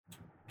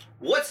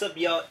What's up,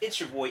 y'all? It's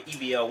your boy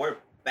EVL. We're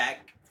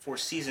back for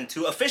season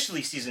 2,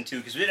 officially season 2,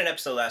 because we did an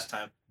episode last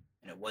time,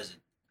 and it wasn't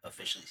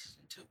officially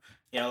season 2.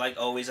 You know, like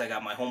always, I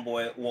got my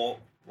homeboy Walt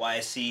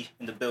YSC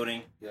in the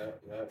building. Yeah.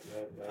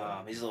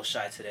 He's a little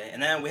shy today,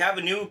 and then we have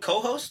a new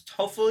co-host.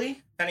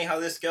 Hopefully, depending how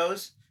this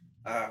goes.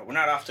 We're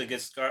not off to a good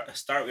start.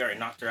 We already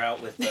knocked her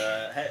out with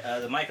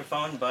the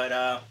microphone, but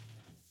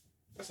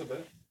That's a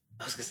bit.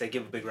 I was gonna say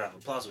give a big round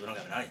of applause, but we don't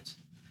have an audience.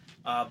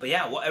 But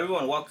yeah,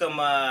 everyone, welcome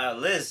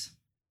Liz.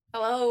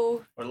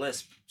 Hello. Or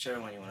Lisp,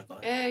 whichever one you want to call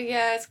it.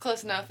 Yeah, it's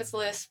close enough. It's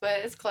Lisp, but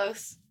it's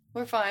close.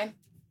 We're fine.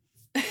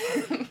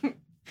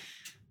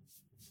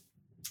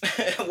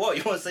 Whoa,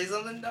 you want to say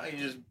something? No, you're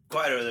just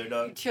quiet over there,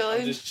 dog.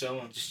 Chilling. I'm just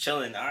chilling. Just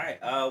chilling. All right.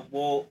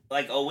 Well,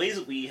 like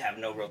always, we have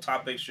no real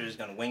topics. We're just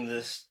gonna wing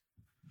this.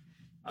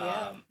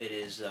 Yeah. It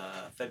is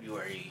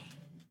February.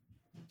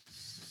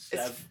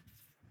 It's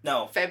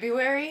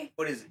February?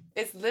 What is it?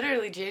 It's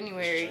literally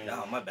January.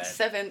 Oh, my bad.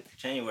 7th.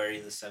 January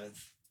the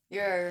 7th.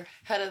 You're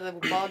head of the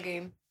ball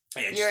game.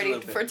 Yeah, You're ready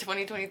for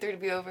 2023 to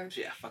be over.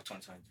 Yeah, fuck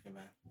 2023,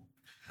 man.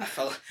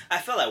 I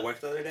felt at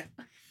work the other day.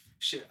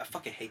 Shit, I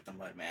fucking hate the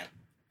mud, man.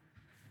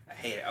 I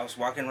hate it. I was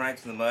walking right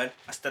through the mud.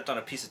 I stepped on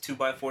a piece of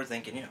 2x4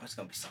 thinking, it's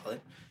gonna be solid.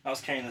 I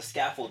was carrying the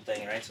scaffold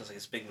thing, right? So it's like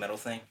this big metal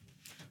thing.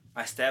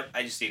 I step,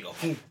 I just see it go,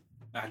 boom.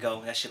 I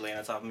go, that shit laying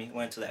on top of me.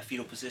 Went into that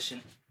fetal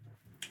position.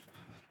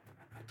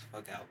 Knocked the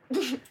fuck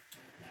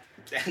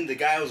out. And the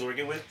guy I was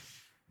working with,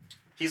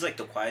 he's like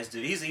the quietest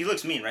dude. He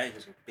looks mean, right?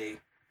 He's big,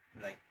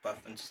 like buff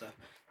and stuff.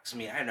 Looks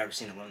mean. I've never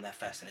seen him run that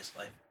fast in his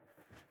life.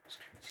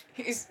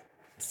 He's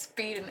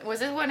speeding. Was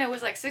this when it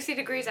was like 60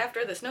 degrees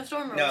after the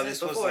snowstorm? Or No, was this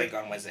before? was like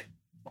on Wednesday.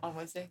 On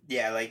Wednesday?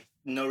 Yeah, like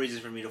no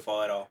reason for me to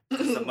fall at all.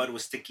 'Cause the mud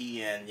was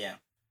sticky and yeah.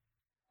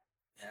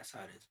 Yeah, that's how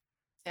it is.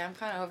 Yeah, I'm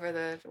kind of over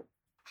the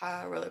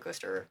roller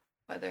coaster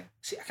weather.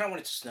 See, I kind of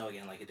want it to snow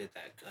again like it did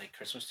that like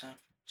Christmas time.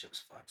 Shit was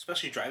fun.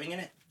 Especially driving in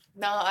it.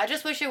 No, I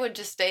just wish it would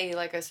just stay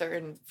like a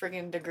certain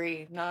freaking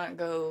degree, not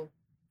go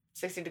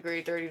 60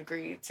 degree, 30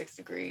 degree, 6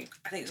 degree.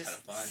 I think it's kind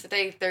of fun.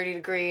 Stay 30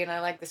 degree, and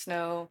I like the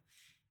snow,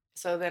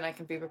 so then I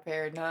can be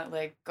prepared. Not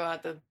like go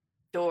out the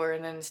door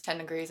and then it's 10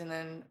 degrees, and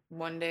then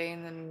one day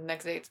and then the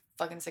next day it's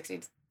fucking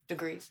 60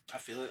 degrees. I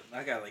feel it.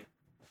 I got like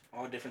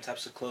all different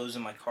types of clothes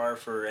in my car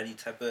for any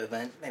type of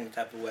event, any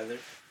type of weather.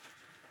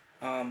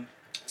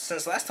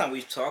 Since last time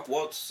we talked,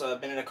 Walt's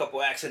been in a couple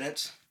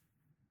accidents.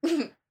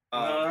 No,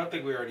 I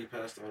think we already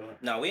passed all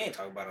that. No, we ain't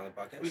talking about it on the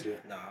podcast. We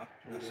did. No,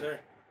 sir.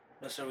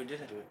 No, sir, we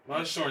didn't. My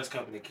insurance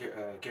company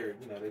carried,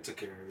 they took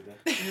care of everything.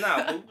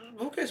 Nah, but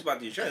who cares about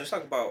the insurance? Let's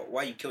talk about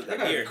why you killed They that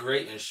got deer.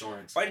 great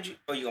insurance. Why did you...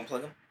 Oh, you gonna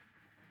plug him?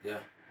 Yeah.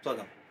 Plug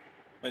him.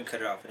 We can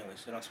cut it off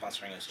anyways. They're not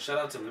sponsoring us. Shout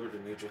out to Liberty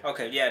Mutual.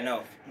 Okay, yeah,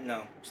 no.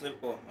 Well,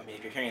 I mean,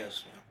 if you're hearing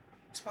this,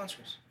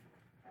 sponsors.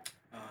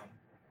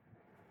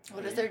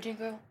 What is their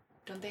jingle?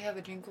 Don't they have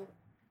a jingle?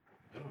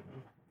 I don't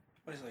know.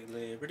 What is it, like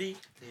Liberty?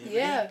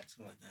 Yeah.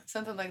 Something like that.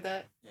 Something like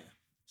that. Yeah.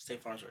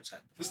 State Farm's where it's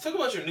at. Let's talk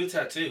about your new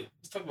tattoo.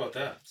 Let's talk about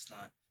that. It's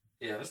not.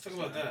 Yeah, let's talk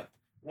about that.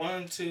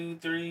 1, 2,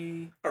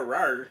 3.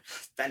 Hurrah.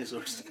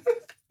 Dinosaurs. How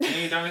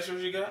many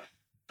dinosaurs you got?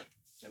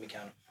 Let me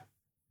count them.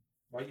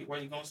 Why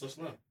you going so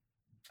slow?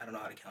 I don't know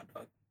how to count,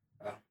 dog.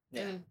 Oh.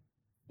 Yeah.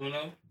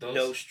 Uno,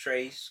 Dos,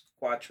 tres,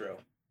 cuatro.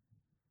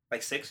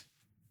 Like 6?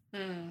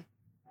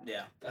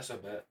 Yeah. That's a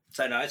bet.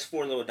 So no, it's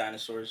 4 little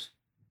dinosaurs.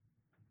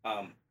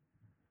 Yeah.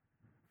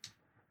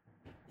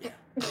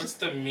 What's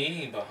the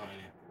meaning behind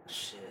it?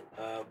 Shit.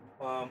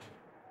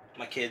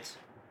 My kids.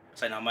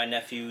 So now my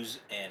nephews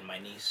and my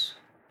niece.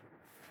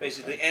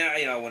 Basically,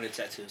 and I wanted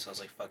tattoos, so I was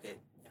like, fuck it.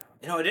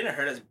 It didn't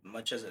hurt as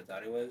much as I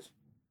thought it was.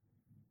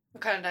 What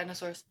kind of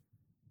dinosaurs?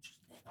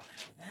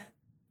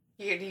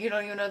 You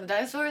don't even know the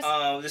dinosaurs?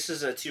 This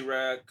is a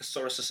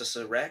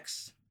Tyrannosaurus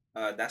Rex.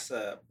 That's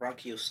a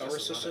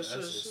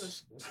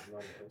Bronchiosaurus.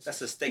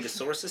 That's a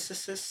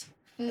Stegosaurus.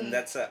 And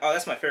that's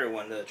that's my favorite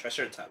one, the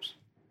Triceratops.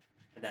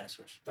 The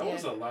dinosaurs. That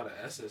was a lot of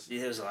S's. Yeah,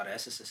 there was a lot of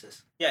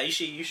S's. Yeah,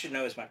 you should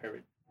know it's my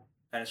favorite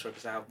dinosaur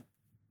because I have,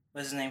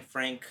 what's his name?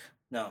 Frank?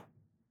 No.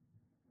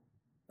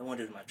 The one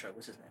dude in my truck.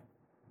 What's his name?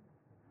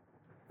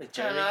 Like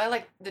I don't know. I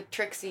like the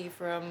Trixie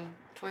from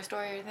Toy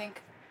Story, I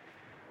think.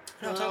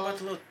 No, I'm talking about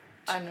the little...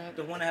 I know.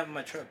 The one I have in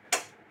my truck.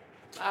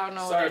 I don't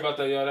know. Sorry about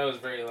that, y'all. That was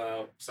very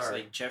loud. Sorry.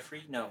 It's like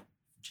Jeffrey? No.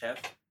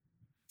 Jeff?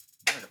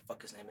 Whatever the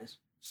fuck his name is.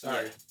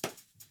 Sorry. Yeah.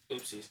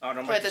 Oopsies. Oh,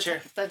 don't break the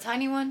chair. The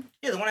tiny one?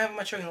 Yeah, the one I have in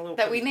my truck in a little...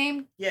 That we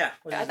named? Yeah.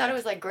 I thought it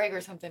was like Greg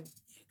or something.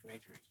 Yeah,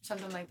 Gregory.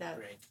 Something like that.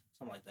 Greg.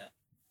 Something like that.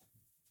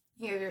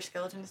 You have your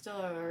skeleton still,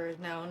 or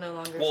no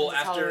longer? Well,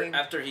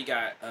 after he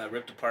got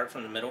ripped apart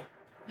from the middle,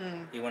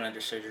 Hmm. He went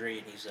under surgery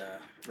and he's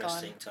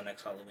resting till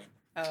next Halloween.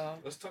 Oh.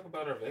 Let's talk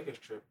about our Vegas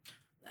trip.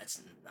 That's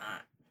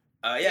not.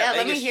 Yeah, Vegas.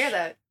 let me hear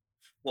that.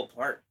 What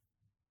part?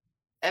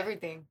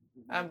 Everything.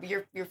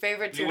 Your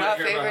favorites, You your want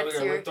not to hear about how favorites. we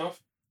got Your ripped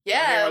off?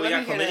 yeah. we Let got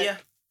me hear chlamydia.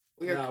 that.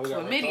 Your Nah, we got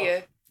ripped chlamydia.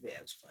 off. Yeah,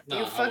 it was fun. Nah,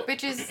 You I fuck would-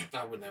 bitches.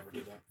 I would never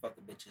do that. Fuck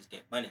the bitches,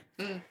 get money.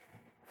 Mm.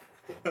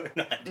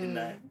 No, I did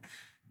not.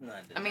 No,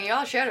 I didn't. I mean,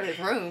 y'all shared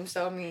a room,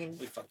 so I mean,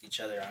 we fucked each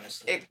other,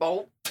 honestly. it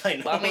won't. I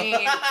know. I mean,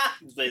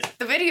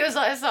 the videos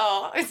I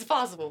saw, it's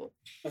possible.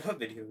 What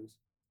videos?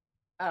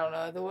 I don't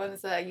know, the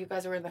ones that you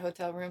guys were in the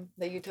hotel room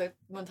that you took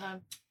one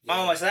time.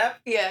 Oh, what's that?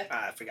 Yeah.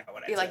 I forgot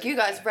what I Yeah, said. like you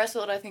guys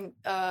wrestled. I think.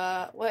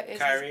 What is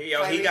Kyrie?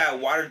 Yo, Kyrie? he got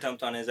water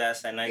dumped on his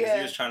ass that night because he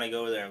Yeah. was trying to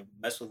go over there and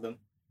mess with them.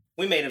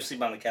 We made him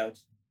sleep on the couch.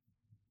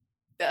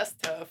 That's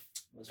tough.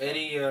 It was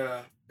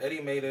fun.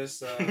 Eddie made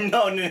us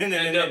no.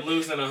 ended up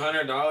losing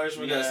 $100.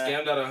 We got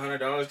scammed out of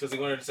 $100 because he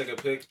wanted to take a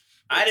pic.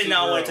 I did two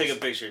not want girls. to take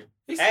a picture.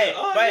 He Hey, said,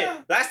 "Oh, but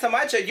yeah." last time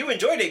I checked, you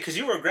enjoyed it because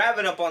you were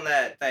grabbing up on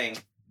that thing.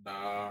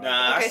 Nah.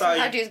 Nah, Okay, I so saw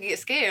how'd you. you get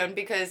scammed?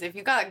 Because if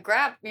you got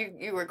grabbed,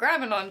 you were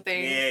grabbing on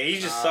things. Yeah, he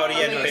just saw that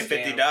he had to I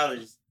pay mean-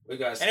 $50. We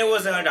got And it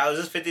wasn't scammed $100, out. it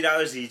was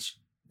 $50 each.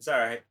 It's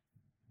alright.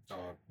 Dog.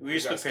 We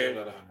just got prepared.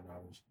 scammed out of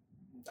 $100.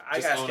 I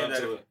Just got own scammed up out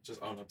to of it.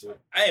 Just own up to it.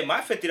 Hey,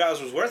 my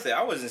 $50 was worth it.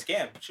 I wasn't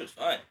scammed. She was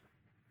fun.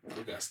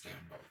 We got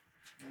scammed,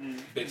 bro.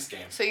 Big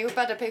scam. So you were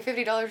about to pay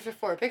 $50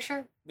 for a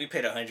picture? We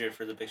paid $100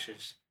 for the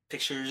pictures.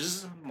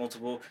 Pictures,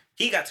 multiple.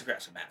 He got to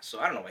grab some ass, so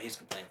I don't know why he's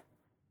complaining.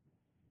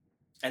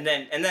 And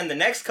then the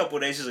next couple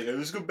of days, he's like, hey,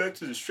 let's go back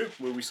to the strip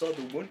where we saw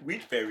the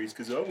weed fairies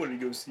because I want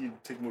to go see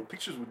and take more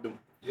pictures with them.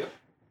 Yep.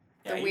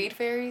 The weed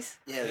fairies?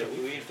 Yeah, the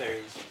weed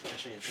fairies. I'll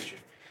show you the picture.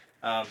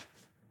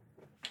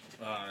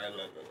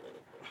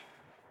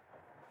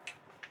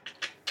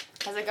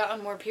 Has it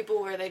gotten more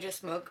people where they just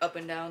smoke up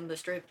and down the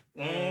strip?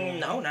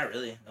 No, not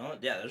really. No,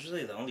 yeah, that's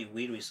really the only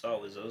weed we saw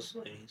was those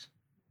ladies.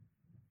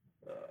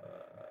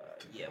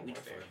 Yeah, weed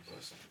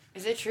fairies.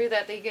 Is it true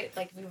that they get,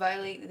 like, if you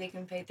violate, they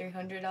can pay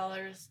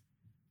 $300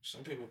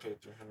 Some people pay $300.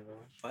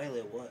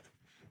 Violate what?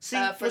 See,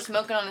 for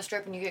smoking on the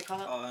strip and you get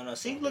caught? Oh no!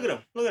 See, look at him!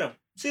 Look at him!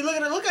 See, look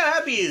at him! Look how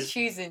happy he is!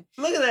 Cheesing.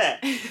 Look at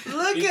that!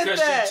 Look Because at she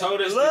that!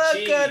 told us to Look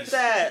at cheese.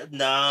 that!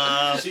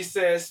 Nah. She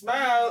said,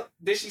 smile.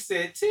 Then she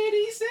said,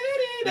 Titty City.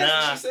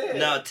 That's what she said.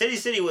 No, Titty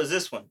City was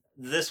this one.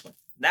 This one.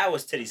 That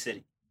was Titty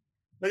City.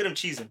 Look at him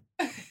cheesing.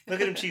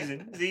 Look at him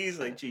cheesing. See, he's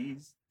like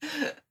cheese.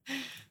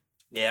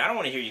 Yeah, I don't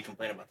want to hear you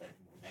complain about that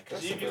anymore, man.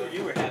 Because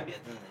you were happy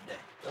at the end of the day.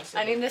 That's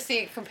I need to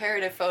see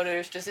comparative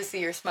photos just to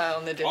see your smile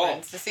and the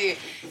difference. To see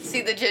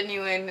the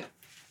genuine.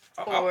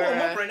 I'll pull him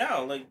Or, up right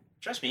now. Like,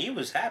 trust me, he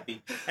was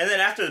happy. And then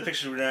after the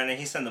pictures were done and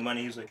he sent the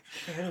money, he was like,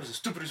 hey, that was the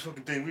stupidest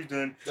fucking thing we've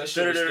done. That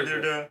shit was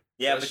stupid.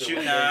 Yeah, That but shit you,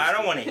 was nah, very I don't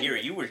stupid. want to hear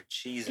it. You were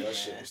cheesing, That man.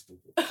 shit was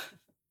stupid.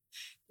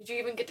 Did you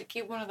even get to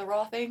keep one of the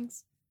raw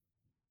things?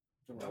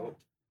 No.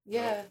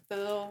 Yeah, the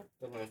little.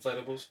 The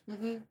inflatables.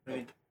 Mm-hmm.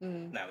 Really?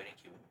 Mm, Nah, we didn't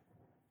keep him.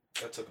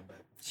 I took them back.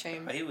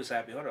 shame. But he was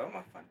happy. Hold on, I'm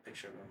gonna find a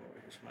picture of him over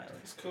here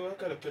smiling. It's cool.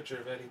 I got a picture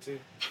of Eddie, too.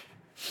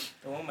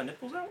 The one with my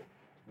nipples out?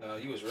 No,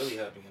 you was really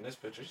happy in this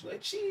picture. She's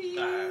like, cheese.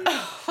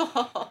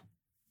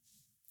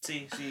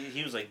 See,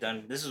 he was like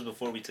done. This was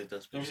before we took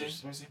those Let me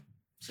pictures. see.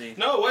 See?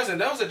 No, it wasn't.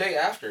 That was the day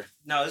after.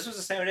 No, this was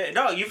the same day.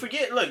 No, you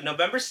forget. Look,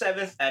 November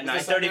 7th at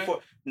Was it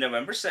 9:34.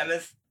 November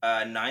 7th,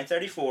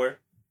 9:34,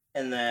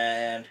 and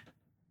then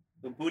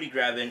the booty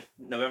grabbing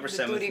November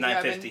The 7th, booty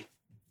 9:50.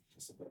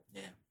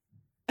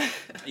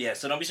 Yeah,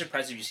 so don't be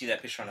surprised if you see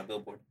that picture on a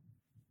billboard.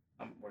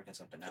 I'm working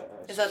something out.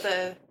 Is that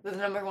the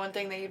number one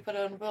thing that you put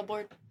on a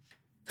billboard?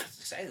 That's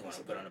exactly what I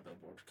put on a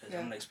billboard because Yeah.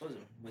 I'm gonna expose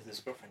him with his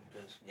girlfriend.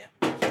 Because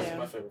That's Yeah.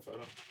 my favorite photo.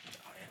 oh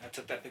yeah, I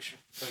took that picture.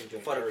 Same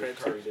thing. Photo Curry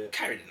credits. did.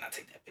 Kyrie did not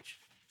take that picture.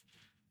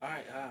 All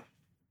right.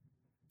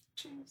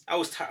 Jeez. I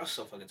was tired. I was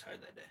so fucking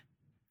tired that day.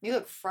 You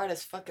look fried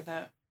as fuck in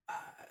that.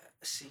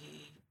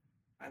 See,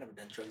 I never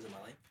done drugs in my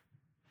life.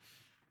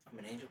 I'm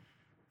an angel.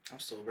 I'm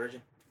still a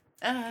virgin.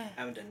 Uh, I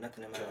haven't done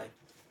nothing in my Okay. life.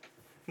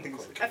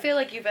 I feel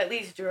like you've at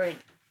least drank.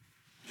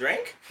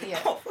 Drink?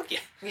 Yeah. Oh fuck yeah.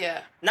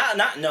 Yeah.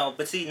 No,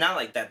 but see, not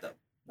like that though.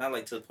 Not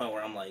like to the point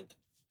where I'm like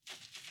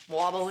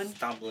Wobbling.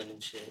 stumbling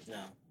and shit.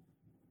 No.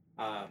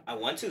 I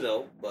want to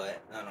though,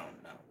 but I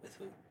don't know with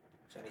who.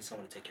 So I need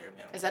someone to take care of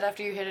me. Is that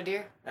after you hit a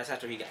deer? That's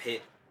after he got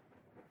hit.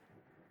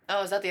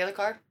 Oh, is that the other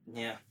car?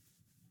 Yeah.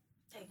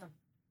 Damn.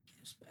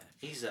 It's bad.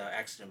 He's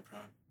accident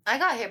prone. I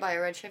got hit by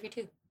a red Chevy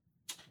too.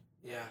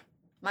 Yeah.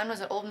 Mine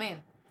was an old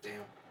man. Damn.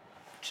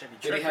 Chevy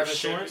Did he truck have or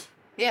Chevy? insurance?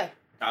 Yeah.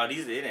 Oh,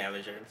 these they didn't have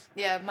insurance.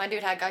 Yeah, my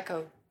dude had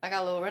Geico. I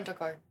got a little rental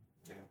car.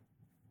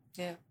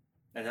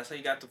 And that's how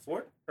you got the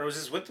Ford? Or was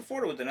this with the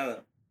Ford or with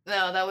another?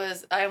 No, that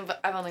was I've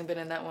only been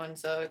in that one,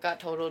 so it got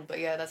totaled. But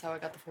yeah, that's how I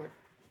got the Ford.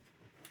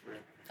 Really?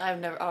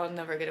 I'll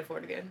never get a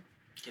Ford again.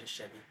 Get a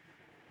Chevy.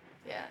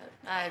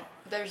 Yeah,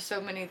 there's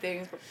so many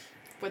things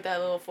with that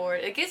little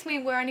Ford. It gets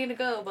me where I need to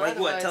go, but Like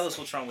what? otherwise, Tell us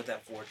what's wrong with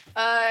that Ford.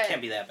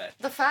 Can't be that bad.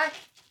 the fact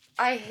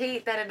I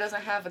hate that it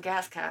doesn't have a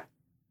gas cap.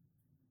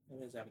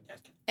 It is having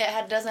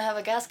gas. Doesn't have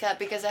a gas cap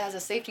because it has a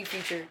safety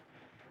feature.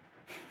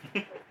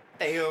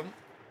 Damn.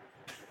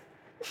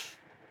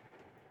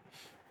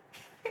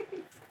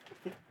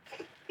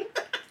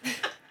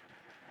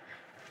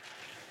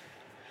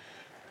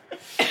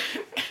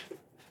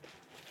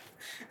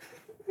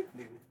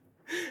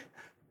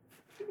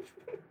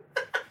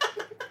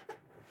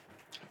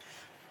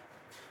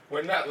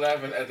 We're not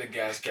laughing at the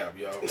gas cap,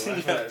 y'all. We're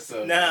laughing at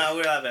something. Nah,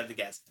 we're laughing at the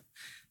gas cap.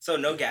 So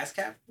no gas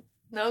cap?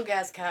 No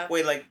gas cap.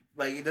 Wait, like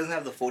Like, it doesn't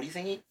have the foldy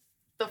thingy?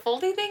 The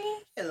foldy thingy?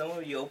 Yeah, the one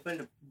where you open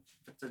to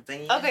put the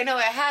thingy in? Okay, no,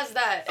 it has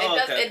that. Oh,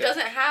 okay. It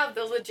doesn't have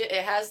the legit.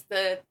 It has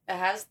the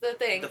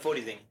thing. The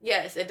foldy thingy.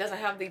 Yes, it doesn't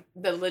have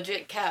the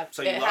legit cap.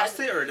 So you lost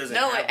it, or does it?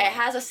 No, have it one?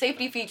 has a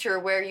safety feature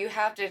where you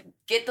have to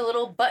get the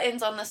little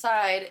buttons on the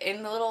side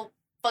in the little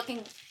fucking.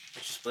 But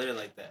you split it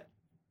like that.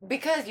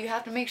 Because you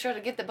have to make sure to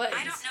get the buttons.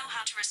 I don't know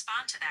how to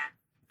respond to that.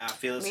 I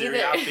feel it, Me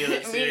Siri. I feel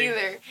it, Me Siri.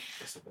 either.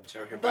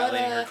 Sorry, you're But,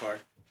 violating her card.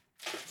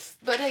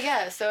 But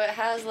yeah, so it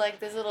has like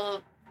these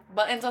little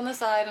buttons on the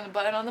side and a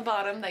button on the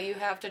bottom that you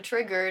have to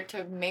trigger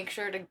to make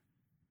sure to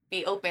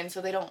be open so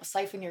they don't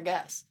siphon your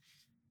gas.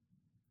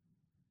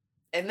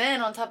 And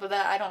then on top of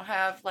that, I don't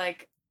have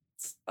like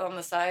on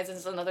the sides,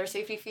 it's another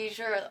safety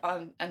feature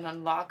on an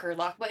unlock or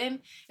lock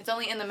button. It's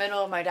only in the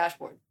middle of my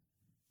dashboard.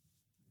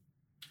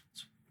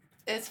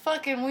 It's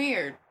fucking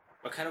weird.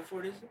 What kind of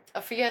Ford is it?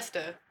 A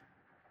Fiesta.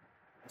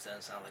 That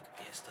doesn't sound like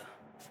a Fiesta.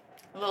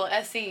 A little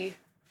SE.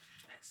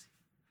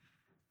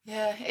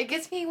 Yeah, it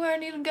gets me where I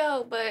need to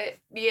go, but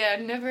yeah,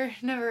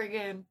 never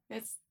again.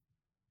 It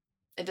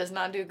does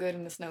not do good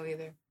in the snow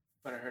either.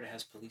 But I heard it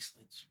has police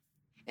lights.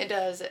 It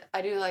does.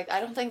 I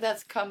don't think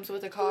that comes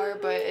with a car,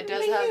 but it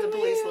does have the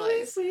police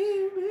lights.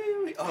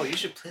 Oh, you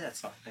should play that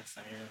song next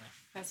time you're in there.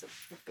 That's a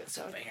good It's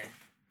a song. banger.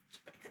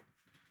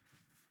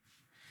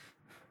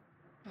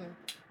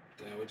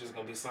 Damn, we're just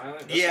gonna be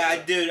silent?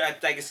 Dude.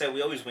 Like I said,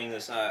 we always wing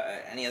this.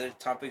 Any other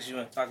topics you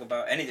want to talk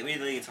about? Anything? We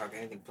really talk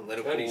anything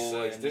political.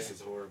 36. and- This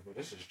is horrible.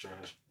 This is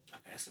trash.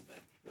 Okay, that's a bet.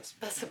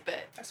 That's a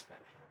bit. That's a bet.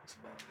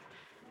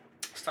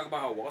 Let's talk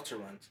about how Walter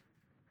runs.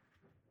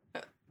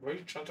 Why are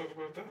you trying to talk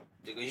about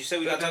that? You said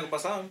we gotta talk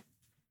about something.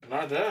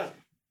 Not that.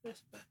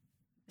 That's a bet.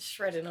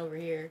 Shredding over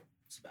here.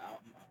 It's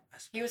about.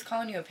 He was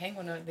calling you a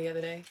penguin the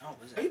other day. Oh,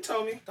 was He it?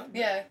 told me.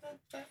 Yeah.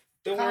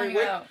 Don't Calling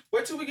worry. you out.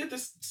 Wait till we get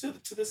this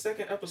to the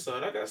second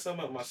episode. I got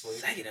something up my sleeve.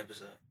 Second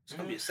episode. It's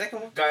gonna be a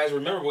second one. Guys,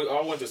 remember we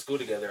all went to school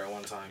together at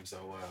one time,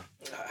 so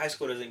High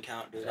school doesn't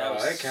count, dude. Oh, That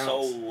was it counts.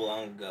 so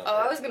long ago. Oh,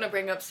 I was gonna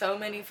bring up so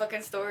many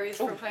fucking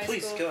stories Oh, from high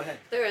please school. go ahead.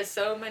 There is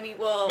so many.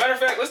 Well, matter of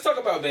fact, let's talk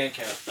about band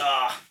camp.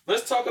 Ah,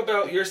 Let's talk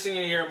about your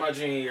senior year and my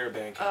junior year of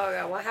band camp. oh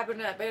yeah, what happened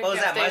at band What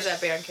was camp that, stays my-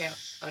 at band camp.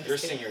 I'm just Your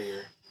kidding. senior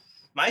year.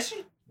 my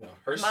senior. No,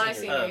 her My senior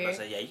senior year. year. I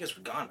said, yeah, you guys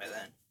were gone by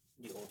then.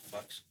 You old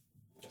fucks.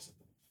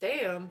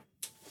 Damn,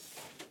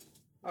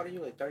 How old are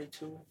you? Like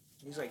 32?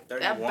 He's like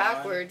 31. that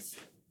backwards.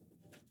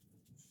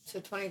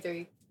 To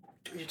 23.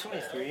 You're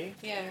 23.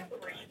 Yeah.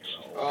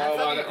 Oh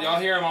my God, y'all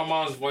hearing my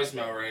mom's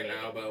voicemail right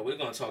now, but we're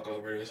gonna talk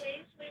over this.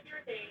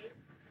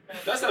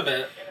 That's not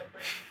bad.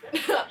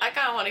 I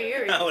kind of want to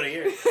hear I it. want to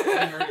hear it.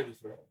 I heard it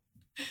before.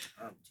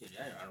 Dude,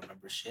 I don't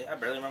remember shit. I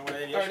barely remember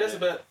what I did. All right, that's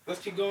yesterday. a bet.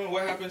 Let's keep going.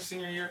 What happened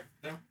senior year?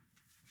 No.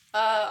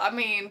 I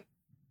mean,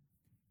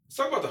 Let's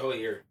talk about the whole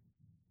year.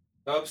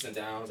 Ups and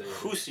downs. everything.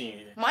 Who's senior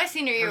year? my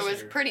senior year was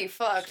Senior. pretty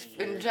fucked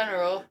Senior in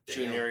general. Damn.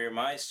 Junior year,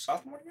 my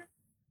sophomore year?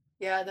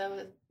 Yeah, that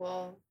was,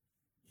 well,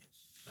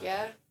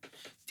 yeah.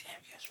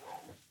 Damn, you guys wrong.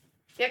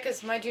 Yeah,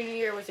 because my junior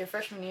year was your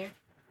freshman year.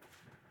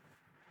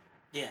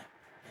 Yeah.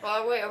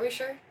 Well, wait, are we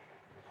sure?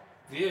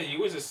 Yeah,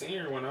 you was a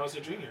senior when I was a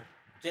junior.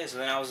 Yeah, so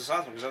then I was a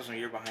sophomore because I was a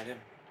year behind him.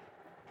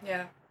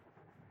 Yeah.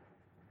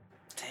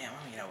 Damn,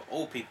 I don't know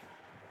old people.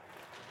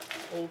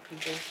 Old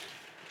people.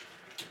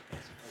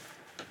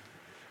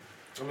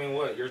 I mean,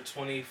 what? You're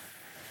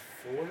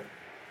 24?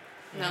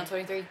 No,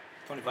 23.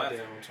 25. Yeah,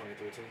 I'm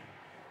 23 too.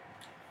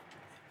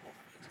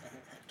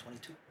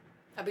 22.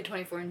 I'll be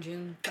 24 in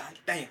June. God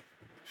damn.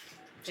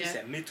 She Yeah.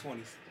 said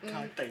mid-20s.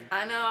 God damn.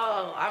 I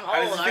know. I'm How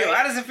does old. it feel? alright?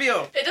 How does it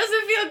feel? It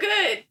doesn't feel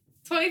good.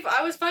 24.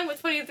 I was fine with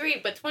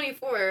 23, but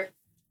 24,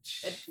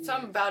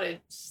 something about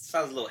it.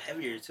 Sounds a little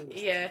heavier, too.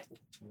 Yeah,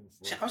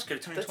 Shit, I was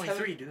scared to turn The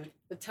 23, dude.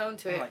 the tone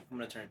to I'm it. like, I'm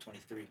going to turn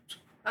 23.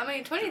 I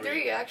mean,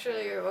 23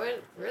 actually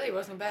really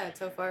wasn't bad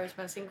so far. It's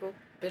been single,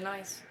 been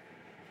nice.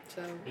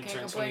 So, You can't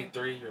turn complain.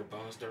 23, your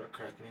bones start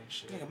cracking and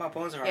shit. Nigga, my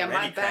bones are Yeah, already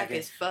my back cracking.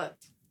 is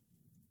fucked.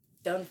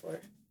 Done for.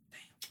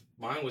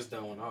 Mine was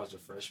done when I was a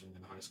freshman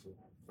in high school.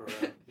 For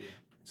real.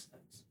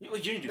 Yeah.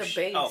 What you do? The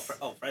Shit. Oh,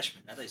 base.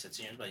 freshman. I thought you said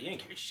senior. But you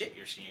didn't carry shit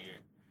your senior year.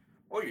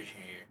 Or your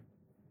junior year.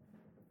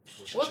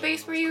 What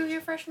base were you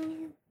your freshman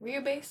year? Were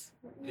you base?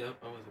 Yep,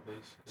 I was a base.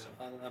 So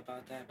Yeah. how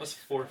about that? I was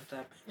fourth.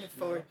 That. You're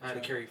fourth. I had to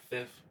carry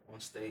fifth on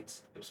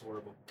states. It was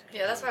horrible.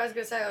 Yeah, that's what I was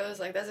gonna say. I was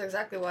like, that's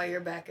exactly why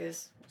your back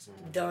is So,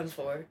 done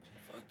for.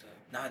 Fucked up.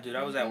 Nah, dude,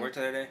 I was at work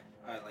the other day.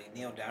 I like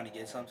kneeled down to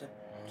get something.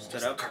 um,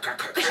 Stood up.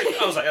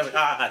 I was like,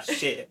 ah,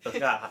 shit. I was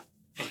like, ah.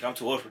 I was like, I'm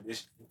too old for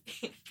this.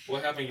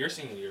 What happened your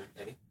senior year,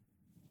 Eddie?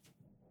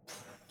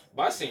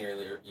 My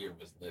senior year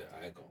was lit.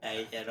 I ain't gonna.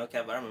 Hey, yeah, no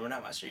cap, but I remember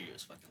not my senior year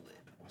was fucking lit.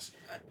 My senior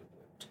I, year was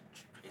lit.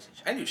 crazy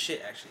shit. I knew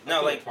shit, actually. I No,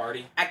 threw a like,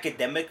 party.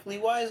 academically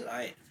wise,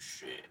 I didn't do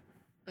shit.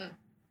 Mm.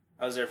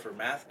 I was there for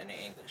math and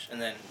English. And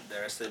then the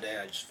rest of the day,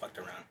 I just fucked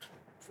around.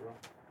 For real.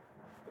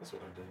 That's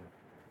what I did.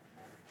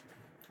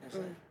 It was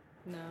like,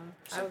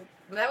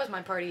 No, that was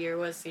my party year.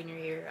 Was senior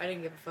year. I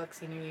didn't give a fuck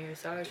senior year,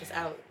 so I was just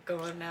out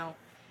going out.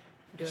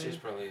 doing. She's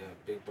probably a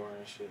big bar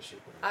and shit. She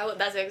probably...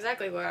 That's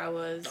exactly where I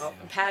was. Oh,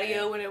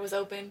 Patio man. when it was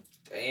open.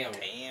 Damn.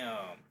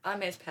 I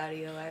miss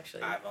patio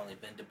actually. I've only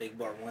been to Big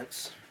Bar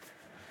once.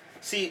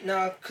 See,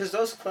 no, because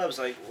those clubs,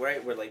 like,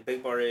 right where, like,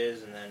 Big Bar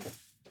is, and then,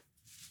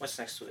 what's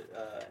next to it?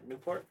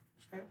 Newport?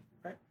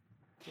 Right?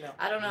 No.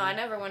 I don't know. I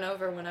never went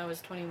over when I was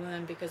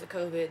 21 because of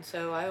COVID,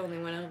 so I only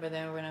went over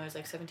there when I was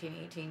like 17,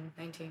 18,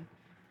 19.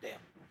 Damn.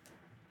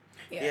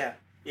 Yeah.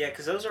 Yeah,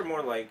 because those are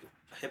more, like,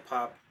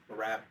 hip-hop,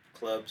 rap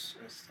clubs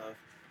and stuff.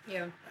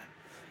 Yeah.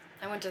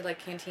 I went to, like,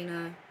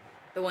 Cantina,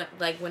 the one,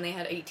 like, when they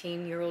had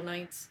 18-year-old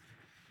nights.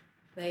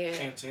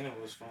 Cantina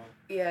was fun.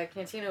 Yeah,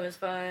 Cantina was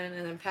fun,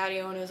 and then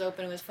Patio when it was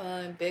open was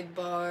fun. Big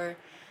Bar,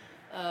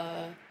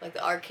 like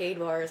the arcade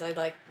bars I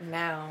like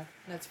now.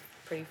 That's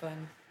pretty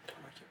fun.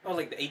 Oh,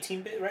 like the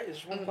 18-bit, right?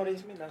 Is there one called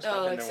 18-bit? No,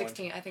 Oh, like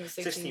 16. I think it's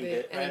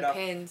 16-bit. And then right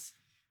Pins.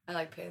 I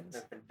like Pins.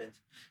 I've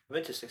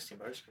been to 16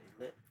 bars. Pretty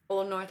lit.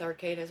 Old North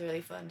Arcade is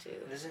really fun too.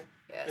 Is it?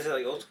 Yeah. Is it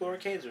like old school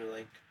arcades or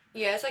like?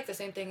 Yeah, it's like the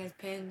same thing as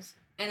Pins.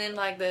 And then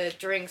like the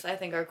drinks I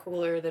think are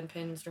cooler than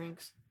Pins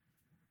drinks.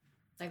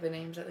 Like the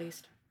names at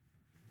least.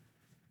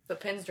 But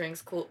Pins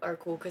drinks are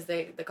cool because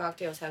the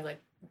cocktails have like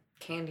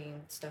candy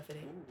and stuff in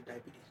it. Ooh,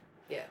 diabetes.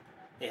 Yeah.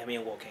 Yeah, me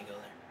and Walt can't go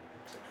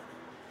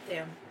there.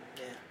 Damn.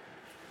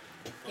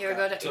 Yeah. You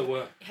ever go to? To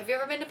what? Have you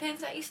ever been to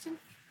Pins at Easton?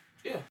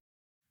 Yeah.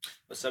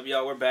 What's up,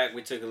 y'all? We're back.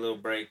 We took a little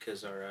break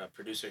because our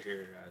producer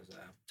here has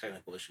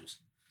technical issues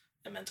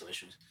and mental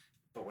issues,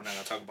 but we're not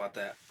gonna talk about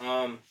that.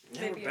 Yeah,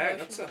 Maybe we're back.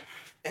 That's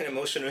an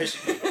emotional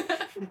issue.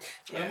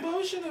 Yeah.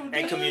 Emotional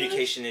And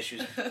communication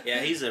issues.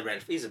 Yeah, he's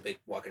a big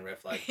walking red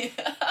flag.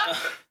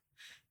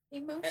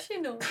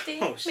 Emotional Oh,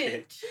 damage.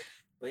 shit.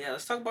 But yeah,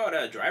 let's talk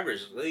about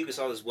drivers. Leave us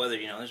all this weather.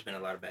 You know, there's been a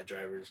lot of bad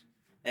drivers.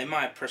 In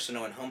my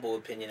personal and humble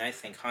opinion, I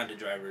think Honda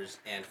drivers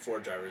and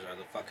Ford drivers are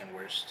the fucking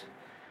worst.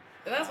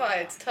 And that's why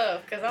it's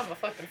tough, because I'm a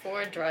fucking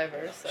Ford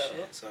driver, so.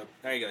 Shit. So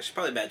there you go. She's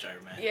probably a bad driver,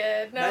 man.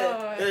 Yeah, The no.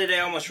 other day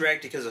I almost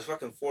wrecked because a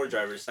fucking Ford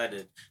driver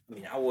decided,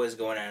 I was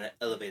going at an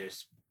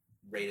elevator's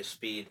rate of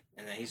speed,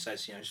 and then he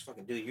decides, just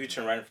fucking do a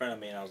U-turn right in front of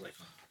me, and I was like,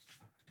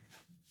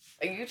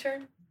 A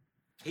U-turn?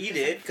 he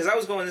did, because I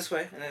was going this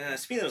way, and then the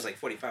speed limit was like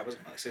 45, I was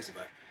going like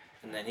 65,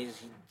 and then he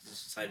just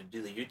decided to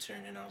do the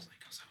U-turn, and I was like,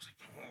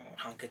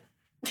 honking.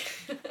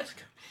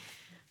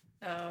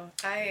 No,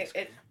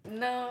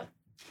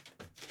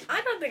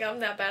 I don't think I'm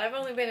that bad. I've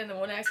only been in the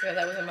one accident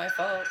that wasn't my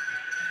fault.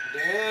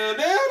 Damn.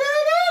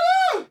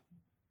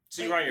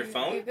 So you're on your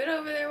phone? You good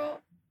over there,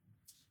 Walt?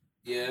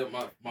 Yeah,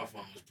 my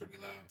phone was pretty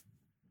loud.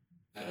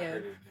 And I Yeah.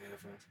 heard it in the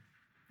headphones.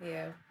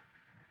 Yeah.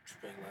 It's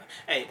pretty loud.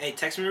 Hey,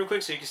 text me real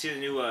quick so you can see the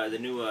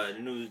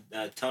new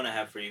tone I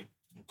have for you.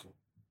 Okay.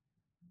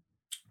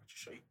 I'll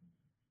just show you.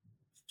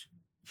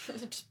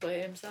 Just play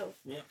it himself.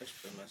 Yeah, I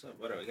just put myself.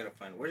 Whatever, I gotta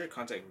find. Where's your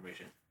contact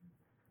information?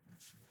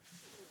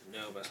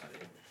 No, that's not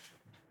it.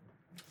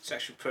 It's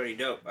actually pretty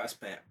dope. I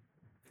spent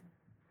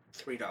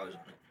 $3 on it.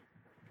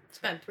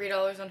 Spent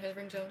 $3 on his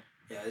ringtone.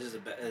 Yeah, this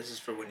is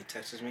for when he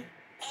texts me.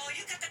 Oh,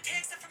 you got the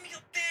text from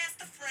your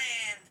best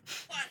friend.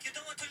 What, you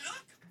don't want to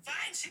look?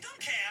 Fine, she don't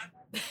care.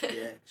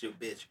 Yeah, it's your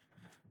bitch.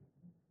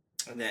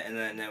 And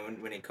then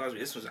when he calls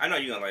me, I know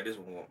you're gonna like this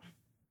one. Walt.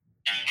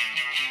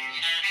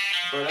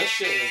 Bro, that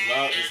shit is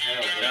loud as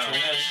hell, bro. No. Turn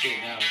that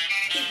shit down.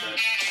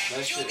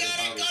 That shit is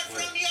loud as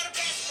hell.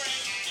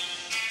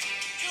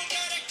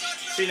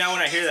 See, now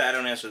when I hear that, I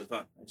don't answer the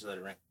phone. I just let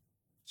it ring.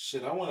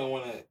 Shit, I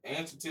want to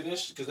answer to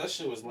this shit because that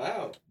shit was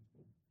loud.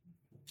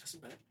 That's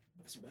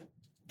bad.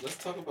 Let's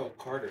talk about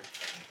Carter.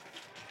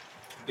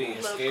 Being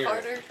Little scared.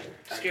 Carter.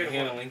 Scared of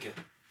Hannah what? Lincoln.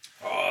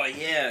 Oh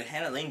yeah,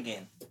 Hannah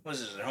Lincoln. What was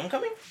this, her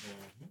homecoming?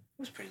 Mm-hmm. It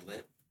was pretty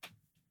lit.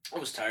 I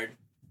was tired.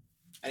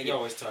 You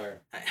always tired.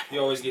 You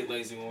always get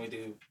lazy when we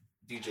do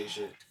DJ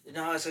shit.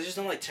 No, I just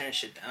don't like tearing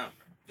shit down.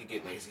 You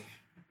get lazy.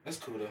 That's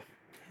cool though.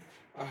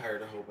 I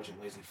hired a whole bunch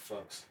of lazy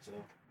fucks, so.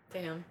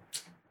 Damn.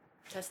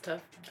 That's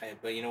tough. Hey,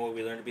 but you know what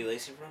we learned to be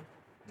lazy from?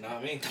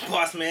 Not me. The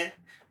boss man.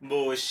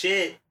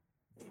 Bullshit.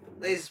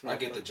 Lazy. I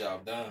get the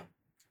job done.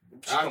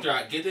 After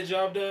I get the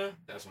job done,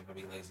 that's when I'm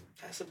gonna be lazy.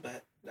 That's a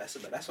bet. That's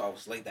why I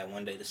was late that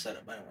one day to set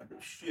up. I didn't want to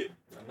do shit.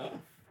 I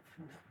know.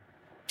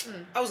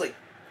 I was like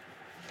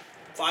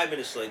 5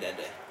 minutes late that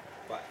day.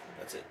 5.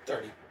 That's it.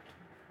 30.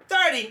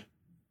 30.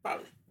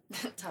 Probably.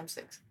 Times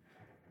 6.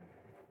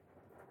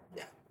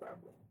 Yeah,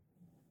 probably.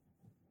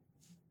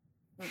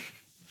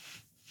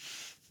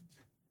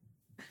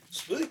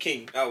 Smoothie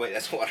King. Oh wait,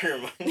 that's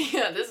water.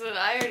 Yeah, this one.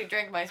 I already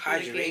drank my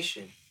Smoothie King.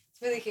 Hydration.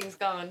 Smoothie King's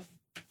gone.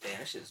 Damn,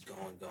 that shit's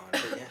gone. But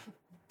yeah.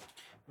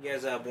 You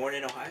guys born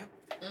in Ohio?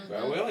 Mm-hmm.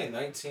 Bro, we're only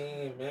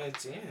 19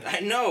 minutes in. I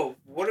know.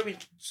 What are we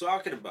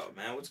talking about,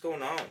 man? What's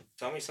going on?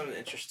 Tell me something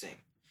interesting.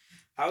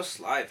 How's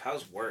life?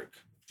 How's work?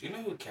 Do you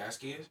know who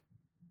Kasky is?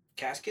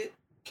 Casket?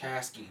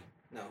 Kasky.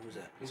 No, who's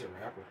that? He's a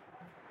rapper.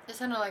 It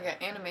sounded like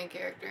an anime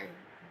character.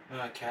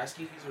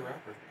 Kasky, he's a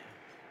rapper.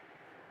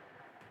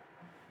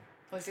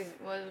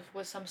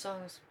 Was some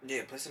songs?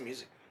 Yeah, play some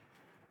music.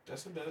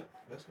 That's a bit.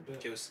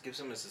 Give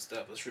some of his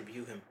stuff. Let's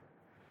review him.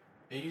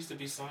 He used to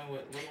be signed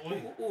with Lil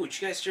Wayne. Ooh,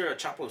 did you guys hear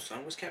Chapo's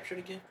son was captured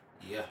again?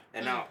 Yeah.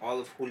 And now all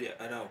of Julia,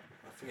 I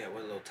forget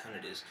what little town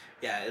it is.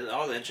 Yeah,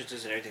 all the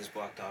entrances and everything's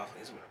blocked off.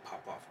 It's gonna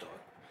pop off, dog.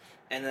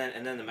 And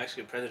then the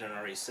Mexican president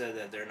already said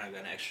that they're not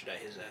gonna extradite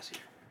his ass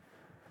here.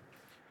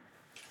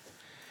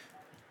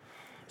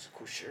 It's a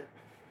cool shirt.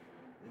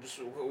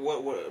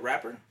 What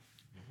rapper?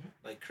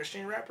 Like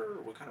Christian rapper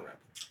or what kind of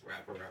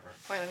rapper? Rapper.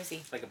 Wait, let me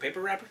see. Like a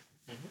paper rapper?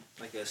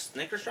 Like a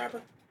Snickers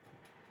rapper?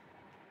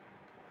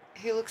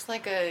 He looks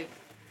like a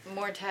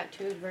more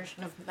tattooed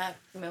version of Matt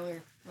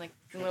Miller. Like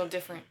a little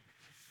different.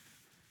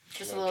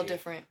 Just a little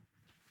different.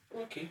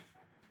 Okay.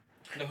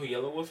 You know who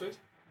Yellow Wolf is?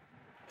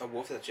 A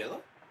wolf that's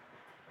yellow?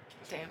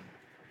 Damn.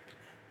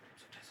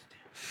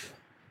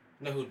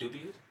 You know who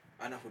Doobie is?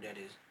 I know who that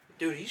is.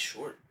 Dude, he's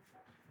short.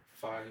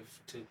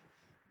 5'2".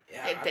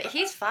 Yeah.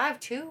 He's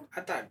 5'2".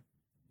 I thought.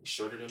 He's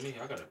shorter than me.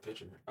 I got a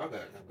picture.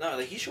 No,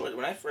 like he's short.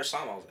 When I first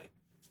saw him, I was like.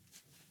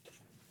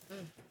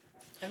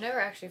 I've never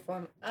actually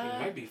formed. He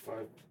might be 5.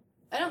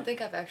 I don't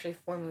think I've actually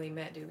formally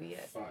met Doobie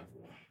yet. 5'1".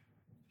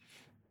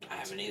 I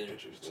haven't either.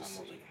 Pictures, So let's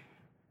I'm see. like,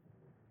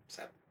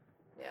 sad.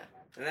 Yeah.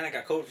 And then I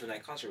got COVID for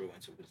that concert we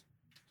went to.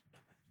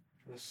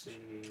 Let's see.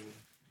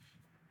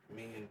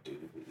 Me and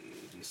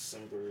Doobie,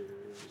 December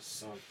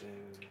something.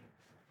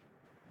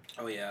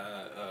 Oh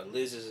yeah,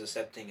 Liz is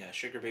accepting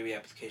sugar baby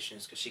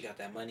applications because she got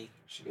that money.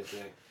 She got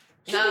that.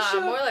 Nah,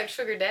 more like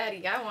sugar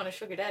daddy. I want a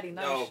sugar daddy.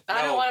 No,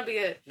 I don't want to be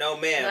a. No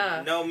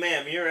ma'am, no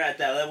ma'am. You're at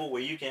that level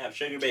where you can have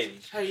sugar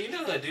babies. Hey, you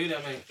know that dude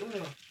that made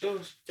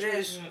those?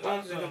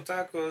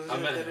 Tacos. I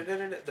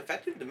met The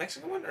fat dude, the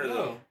Mexican one, or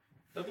no,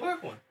 the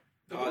black one.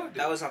 The black dude.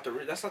 that was not the.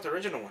 That's not the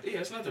original one. Yeah,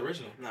 it's not the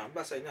original. No, I'm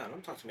about to say no.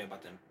 Don't talk to me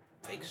about them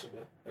fakes.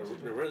 That's a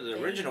bit.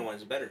 The original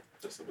one's better.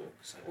 That's a bit.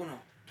 It's like 1,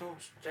 2,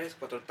 3,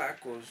 4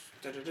 tacos.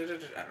 I don't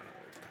know.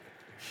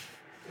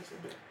 That's a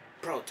bit.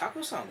 Bro,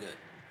 tacos sound good.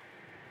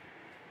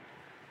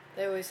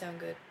 They always sound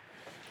good.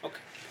 Okay.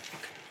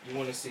 You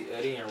want to see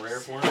Eddie in rare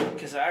form?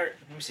 Cause let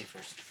me see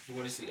first. You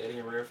want to see Eddie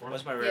in rare form?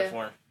 What's my rare Yeah.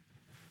 form?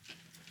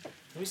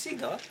 Let me see,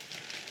 dog.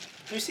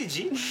 Let me see,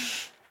 G.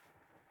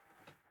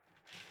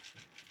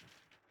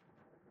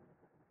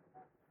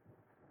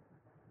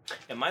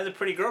 Am I the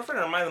pretty girlfriend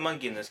or am I the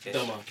monkey in this case?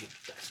 The monkey.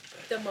 That's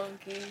bad. The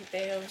monkey,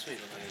 damn. That's what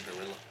you look like a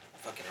gorilla.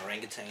 Fucking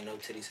orangutan, no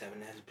titties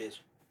having ass bitch.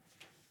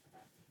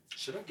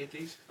 Should I get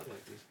these? I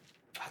like these.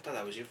 I thought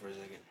that was you for a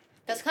second.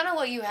 That's kind of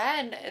what you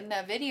had in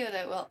that video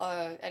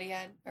that Eddie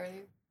had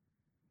earlier.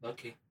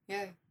 Lucky.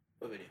 Yeah,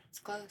 What video? it's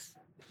close.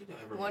 You don't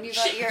ever When you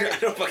remember got your I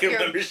don't fucking your-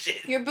 remember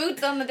shit. your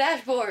boots on the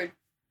dashboard,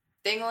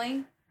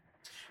 dingling.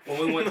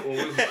 when we went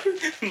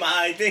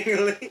My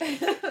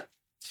dingling.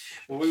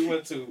 when we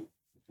went to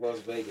Las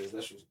Vegas,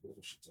 that's what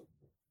she told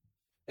me.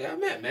 Hey, I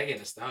met Megan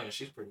Thee Stallion.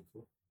 She's pretty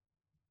cool.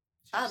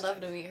 I'd love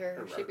to meet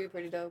her. She'd be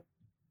pretty dope.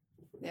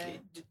 Yeah.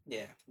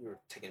 Yeah, you were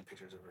taking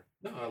pictures of her.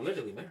 No, I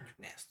literally met her.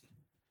 Nasty.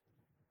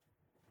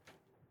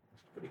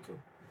 Pretty cool.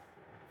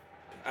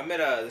 I met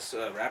this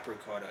rapper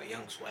called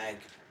Young Swag.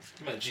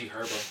 I met G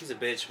Herbo. He's a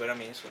bitch, but I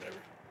mean, it's whatever.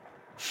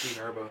 G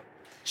Herbo.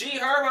 G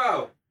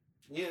Herbo!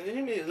 Yeah, didn't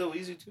he meet Lil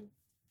Easy too?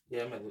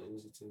 Yeah, I met Lil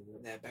Uzi too.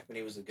 Yeah. Yeah, back when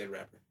he was a good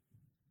rapper.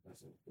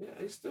 That's it. Yeah,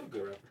 he's still a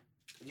good rapper.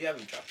 You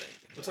haven't dropped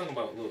anything. We're talking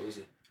about Lil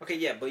Uzi. Okay,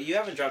 yeah, but you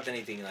haven't dropped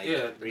anything like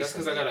Yeah, that's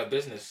because I got a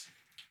business.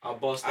 I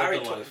bossed I up already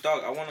in told life.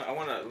 dog. I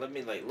wanna let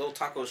me like Lil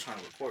Taco's trying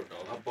to record,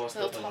 I dog. bossed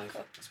Lil up in life.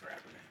 Taco. That's my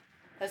rapper name.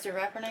 That's your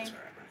rapper name? That's my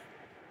rapper name.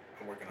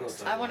 I'm working on Lil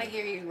stuff. I want to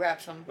hear you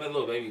rap some. Met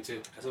Lil Baby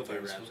too. That's Lil what I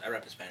Baby's rap. cool. I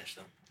rap in Spanish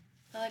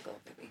though. I like Lil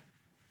Baby.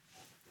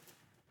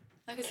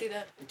 I can see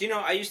that. Do you know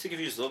I used to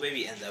confuse Lil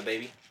Baby and The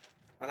Baby?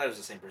 I thought it was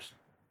the same person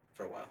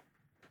for a while.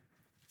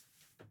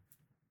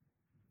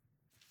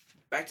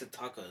 Back to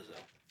tacos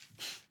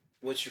though.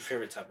 What's your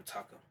favorite type of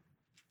taco?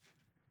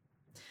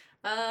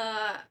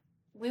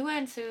 We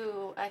went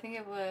to, I think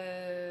it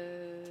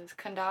was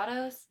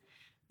Condados,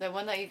 the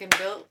one that you can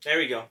build. There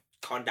we go.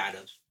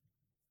 Condados.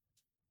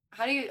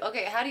 How do you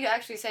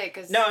actually say it?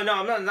 Cause No,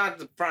 I'm not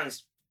the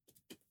prawns.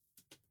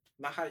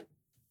 Not how.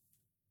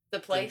 the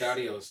place.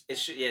 Condadios.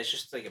 It's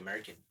just like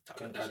American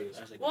tacos. Condados.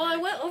 That's like Well, I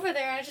American. went over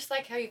there and I just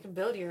like how you can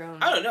build your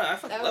own. I don't know. I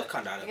fucking That love was-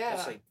 condado. yeah.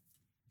 It's like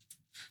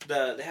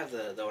they have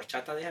the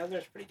horchata they have there.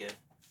 It's pretty good.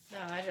 No,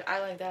 I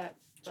like that,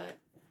 but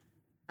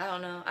I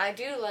don't know. I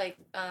do like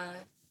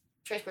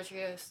Tres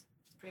Portillos. It's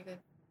pretty good.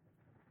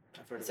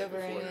 I've heard It's of it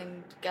over before.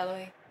 in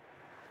Galloway.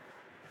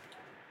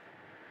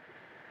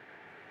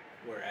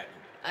 Where at?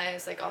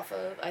 It's like off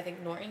of, I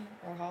think, Norton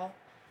or Hall.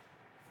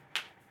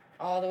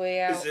 All the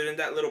way out. Is it in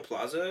that little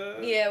plaza?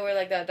 Yeah, where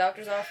like that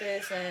doctor's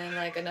office and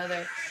like another.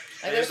 Like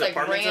And there's there's like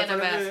apartments in random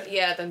front of ass. it?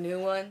 Yeah, the new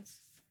ones.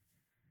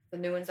 The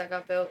new ones that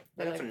got built.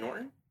 They're Like like, from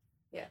Norton?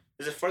 Yeah.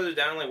 Is it further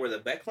down, like where the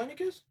vet clinic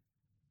is?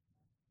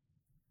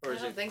 Or I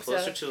is don't it think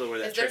closer so. to where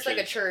that church there's like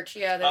a is? church.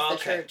 Yeah, there's Oh, the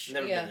okay. church.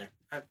 Never Yeah. been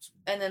there.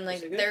 And then Is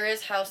like it good? there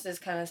is houses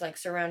kind of like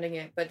surrounding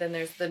it, but then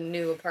there's the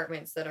new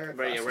apartments that are across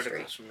Right, yeah, the right street.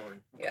 across from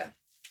Norton. Yeah.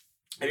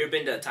 Have you ever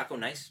been to Taco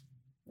Nice?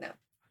 No.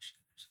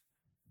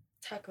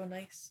 Taco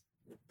Nice.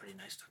 Pretty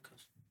nice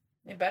tacos.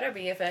 It better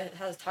be if it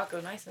has Taco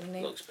Nice in the A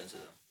name. little expensive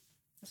though.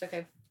 It's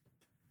okay.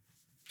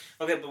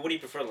 Okay, but what do you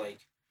prefer, like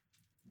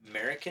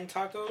American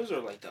tacos or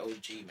like the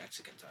OG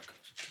Mexican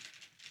tacos?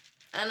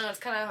 I know it's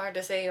kind of hard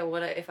to say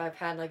if I've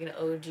had like an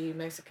OG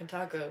Mexican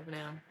taco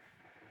now.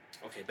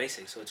 Okay,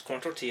 basic. So it's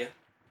corn tortilla,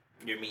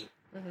 your meat,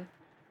 Mhm.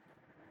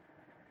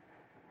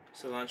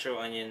 cilantro,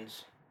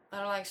 onions. I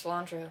don't like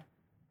cilantro.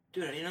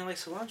 Dude, I didn't like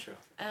cilantro.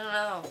 I don't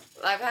know.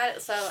 I've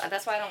had so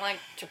that's why I don't like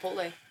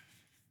Chipotle.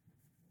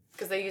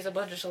 Because they use a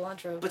bunch of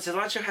cilantro. But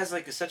cilantro has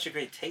like such a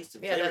great taste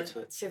and flavor to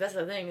it. See, that's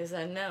the thing is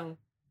that no.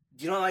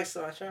 You don't like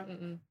cilantro?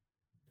 Mm-mm.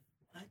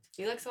 What?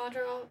 Do you like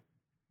cilantro?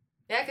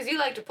 Yeah, because you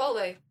like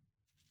Chipotle.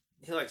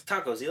 He likes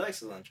tacos. He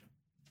likes cilantro.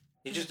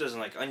 He just doesn't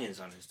like onions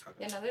on his tacos.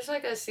 Yeah, no, there's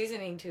like a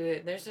seasoning to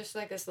it. There's just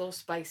like this little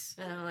spice.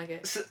 I don't like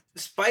it.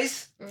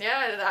 Spice?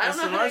 Yeah, I don't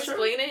know how to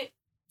explain it.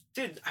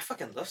 Dude, I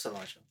fucking love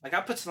cilantro. Like,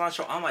 I put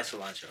cilantro on my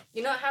cilantro.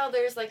 You know how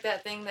there's like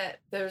that thing that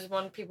there's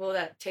one people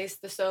that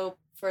taste the soap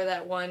for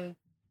that one,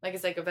 like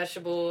it's like a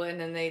vegetable and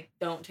then they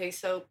don't taste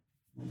soap?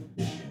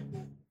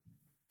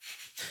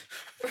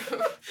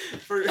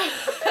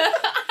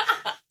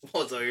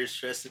 What's all you're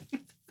stressing?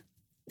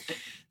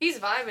 He's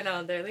vibing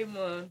out there. Leave him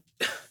alone.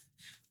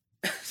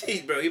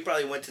 See, bro, he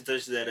probably went to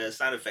touch that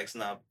sound effects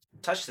knob.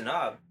 Touch the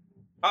knob?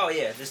 Oh,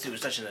 yeah, this dude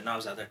was touching the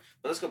knobs out there.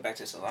 But let's go back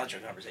to the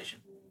cilantro conversation.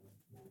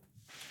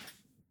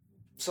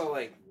 So,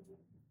 like,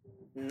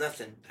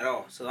 nothing at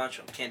all.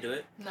 Cilantro, can't do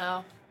it?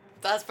 No.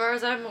 As far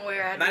as I'm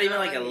aware, I Not do even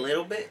not like a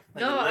little bit?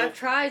 Like no, a little... I've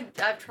tried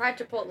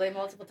Chipotle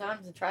multiple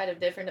times and tried it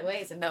different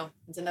ways, and no,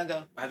 it's a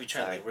no-go. Have you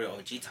tried like real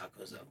OG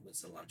tacos though with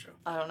cilantro?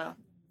 I don't know.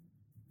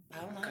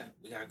 Okay,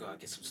 we gotta go out and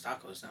get some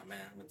tacos now, man.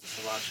 With the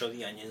cilantro,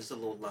 the onions, the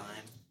little lime.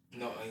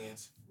 No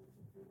onions.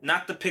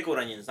 Not the pickled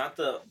onions, not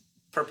the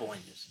purple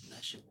onions.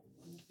 That shit.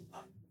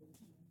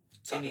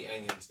 Any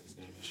onions is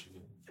gonna miss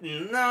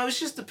you. No, it's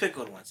just the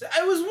pickled ones.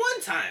 It was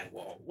one time.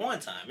 Well, one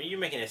time. You're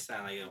making it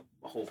sound like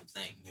a whole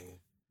thing. Nigga.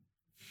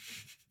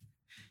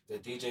 The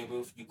DJ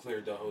booth, you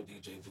cleared the whole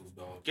DJ booth,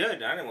 dog.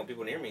 Good. I didn't want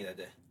people near me that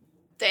day.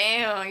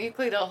 Damn, you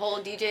cleaned the whole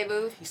DJ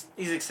booth?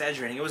 He's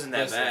exaggerating. It wasn't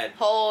that bad.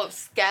 Whole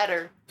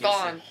scatter.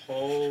 Gone.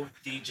 Whole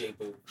DJ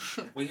booth.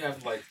 We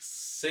have like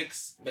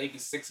maybe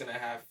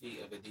 6.5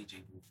 feet of a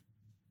DJ booth.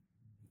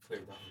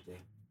 Cleared the whole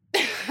thing.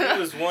 It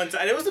was one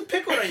time. It was a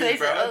pickled onion,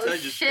 bro. I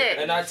told you. Shit.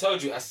 And I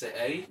told you, I said,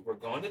 hey, we're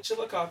going to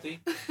Chillicothe.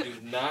 Do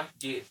not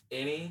get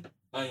any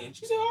onion.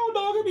 She said, oh,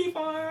 dog, it'll be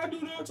fine. I do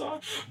that time.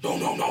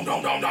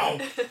 No.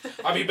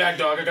 I'll be back,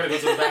 dog. I gotta go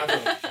to the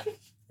bathroom.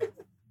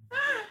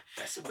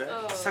 That's a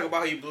bad. Let's talk about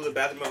how you blew the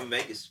bathroom up in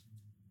Vegas.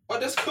 Oh,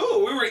 that's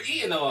cool. We were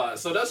eating a lot,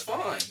 so that's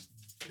fine.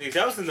 Dude,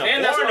 that was in the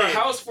and morning. that's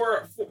our house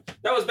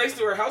that was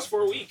basically our house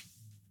for a week.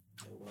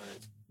 It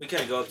was. We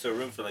couldn't go up to a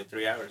room for like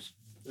 3 hours.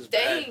 It was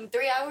Dang, bad.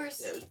 3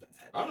 hours? Yeah, it was bad.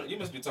 I don't know. You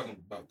must be talking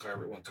about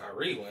Kyrie when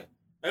Kyrie went.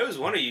 It was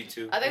one of you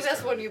two. I think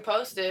that's when you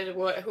posted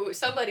who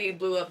somebody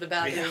blew up the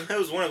bathroom. Yeah, it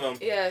was one of them.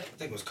 Yeah. I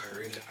think it was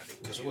Kyrie.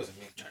 Because it wasn't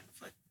me. Trying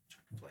to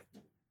deflect.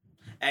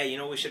 Hey, you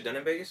know what we should have done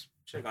in Vegas?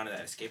 Should have gone to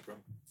that escape room.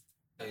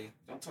 Hey,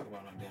 don't talk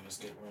about no damn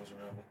escape rooms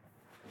around me.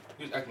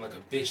 He was acting like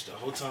a bitch the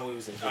whole time we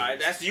was in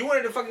Vegas. Alright, you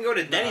wanted to fucking go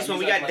to Denny's when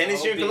we got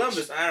Denny's here in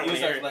Columbus. I don't want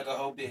to hear it. like a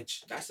whole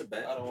bitch. That's the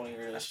best. I don't want to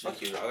hear that shit.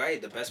 Fuck you, dog. I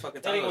ate the best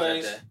fucking tacos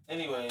that day.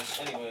 Anyways.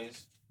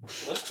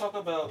 Let's talk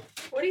about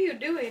What are you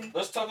doing?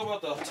 the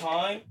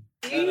time.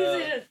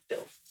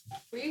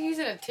 Were you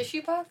using a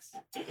tissue box?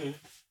 Mm-mm.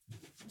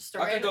 Just a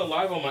I can random- go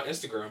live on my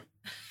Instagram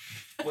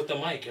with the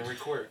mic and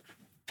record.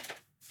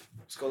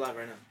 Let's go live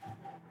right now.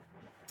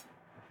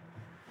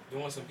 You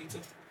want some pizza?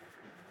 I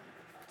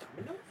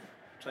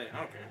don't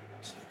care.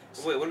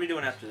 Wait, what are we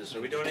doing after this?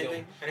 Are we doing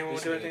anything? Anyone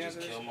want to do anything after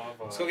this?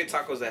 Let's go get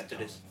tacos after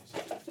this.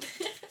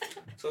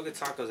 Let's go get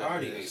tacos I after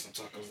already ate this. some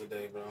tacos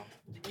today, bro.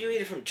 You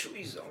ate it from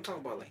Chewy's though. I'm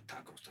talking about like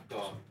tacos.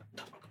 Dog.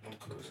 Tacos. I'm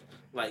cool.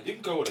 Like, You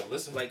can go with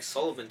Alyssa. like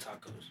Sullivan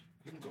tacos.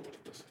 You can go with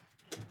Alyssa.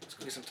 Let's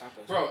go get some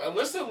tacos. Bro,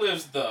 Alyssa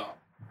lives the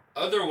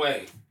other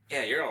way.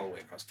 Yeah, you're all the way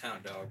across town,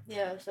 dog.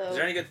 Yeah, so. Is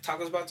there any good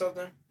taco spots out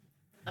there?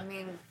 I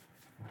mean,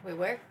 wait,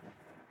 where?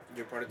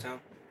 Your part of town?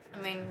 I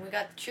mean, we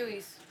got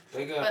Chewy's.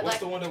 They got, But what's like-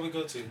 the one that we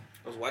go to?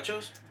 Those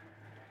guachos?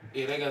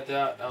 Yeah, they got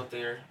that out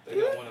there. They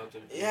got one out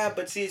there. Yeah,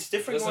 but see, it's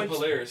different That's in going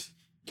Polaris.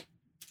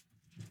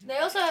 They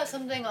also have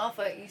something off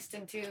at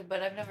Easton too,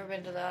 but I've never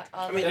been to that.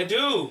 I mean- They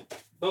do.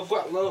 Los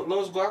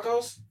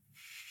Guacos?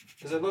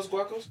 Is it Los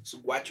Guacos? It's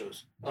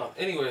guachos. Oh,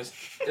 anyways,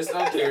 it's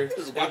out there.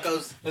 Those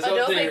guacos. It's out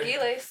Adobe there.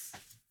 Giles.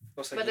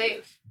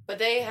 But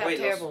they have Wait,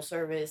 terrible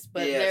service.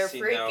 But Yeah, their see,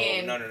 no,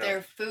 freaking no.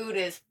 their food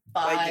is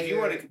fire. Like, if you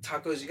want to get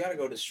tacos, you gotta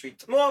go to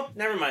street. Well,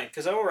 never mind,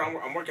 because I'm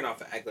working off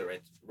of Agler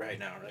right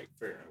now, right?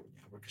 For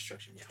work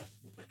construction, yeah.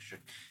 Work construction.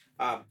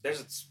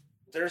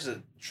 There's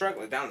a truck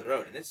like down the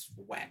road, and it's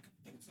whack.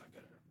 I think it's not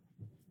good.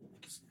 I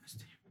think it's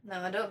nasty.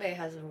 No, Adobe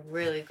has a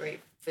really great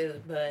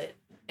food, but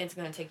it's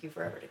gonna take you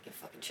forever to get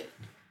fucking shit.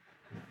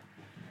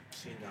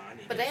 See, no, I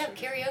need. But to they get have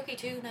karaoke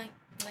too,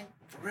 like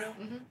for real.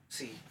 Mhm.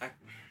 See,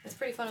 it's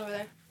pretty fun over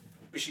there.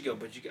 we should go,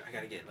 but I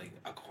gotta get like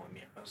alcohol in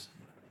me.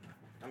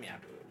 I mean, I'll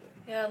do it.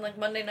 Yeah, like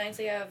Monday nights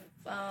they have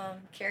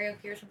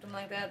karaoke or something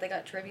like that. They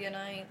got trivia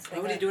nights. Why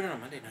would they do it on a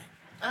Monday night?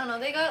 I don't know.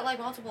 They got like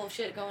multiple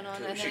shit going on,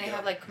 Dude, we and then should they go.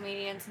 have like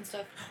comedians and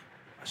stuff.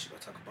 I should go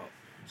talk about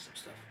some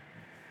stuff.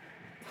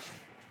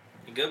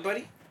 You good,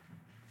 buddy?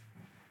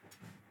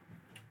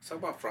 Let's talk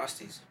about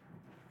Frosties.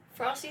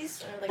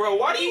 Frosties? Or like Bro,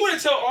 why do you want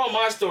to tell all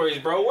my stories,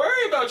 bro?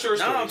 Worry about your stories.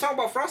 No, I'm talking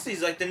about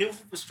Frosties, like the new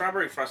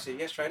strawberry Frosty. You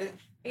guys tried it?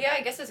 Yeah,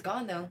 I guess it's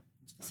gone though.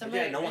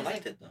 Yeah, no one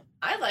liked it though.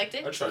 I liked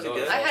it. I tried Was it all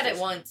good? the I had it Frosties.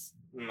 once.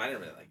 I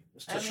didn't really like it. It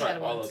was I too only Tried had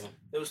it all once. of them.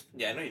 It was,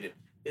 yeah, I know you did.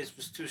 It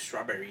was too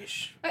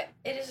strawberry-ish. But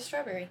it is a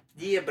strawberry.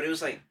 Yeah, but it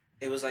was like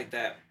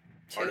that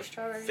Two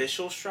strawberries.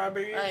 artificial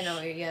strawberry. I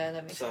know. Yeah,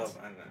 that makes So sense.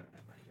 I don't know. I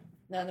like it.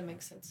 No, that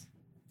makes sense.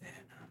 And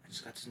I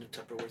just got this new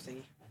Tupperware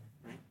thingy.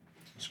 Right,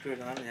 you screw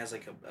it on. It has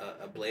like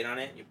a blade on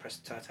it. You press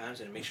it 10 times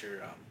and it makes your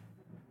what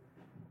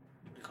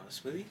do you call it,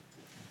 smoothie?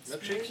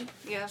 Milkshakes.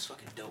 Yeah. It's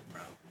fucking dope,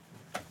 bro.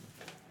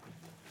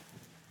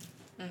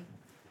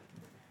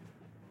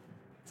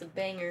 It's a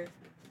banger.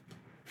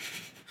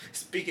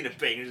 Speaking of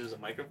bangers, is a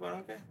microphone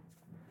okay?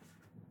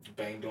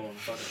 Banged on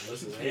fucking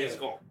Alyssa's Yeah, it's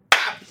head. going.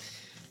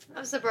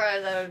 I'm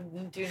surprised I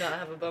do not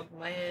have a bump in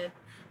my head.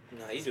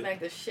 Nah, you do. Smack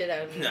the shit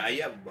out of me. Nah,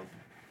 you have a bump.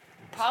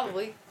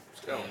 Probably.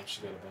 Let's go. Damn,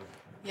 she got a bump.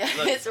 Yeah,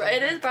 Look. it's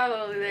right. It is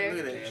probably there.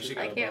 Look at Damn, that. she I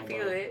got a can't bump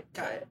feel on. it.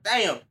 God But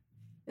damn.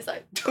 it's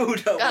like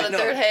Dude, got a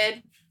third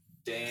head.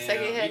 Damn.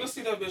 Second You head. gonna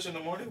see that bitch in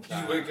the morning?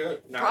 Nah. You wake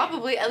up. Nah.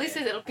 Probably. At least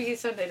it'll be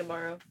Sunday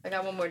tomorrow. I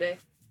got one more day.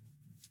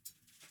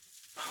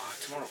 Oh,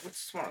 tomorrow.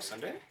 What's tomorrow?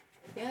 Sunday?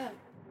 Yeah.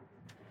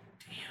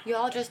 Damn. You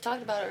all just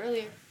talked about it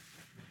earlier.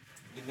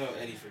 You know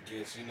Eddie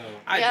forgets. You know.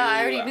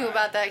 I already do, knew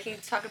about that. He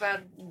talked about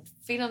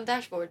feet on the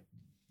dashboard.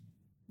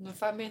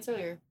 5 minutes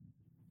earlier.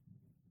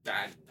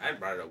 I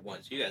brought it up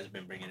once. You guys have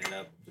been bringing it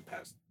up the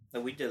past.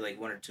 Like we did like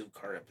 1 or 2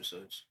 car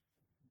episodes.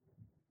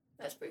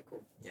 That's pretty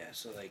cool. Yeah.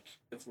 So like,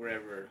 if we're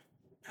ever.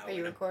 Are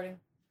you recording?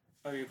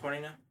 Are you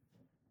recording now?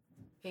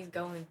 He's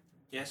going.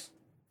 Yes.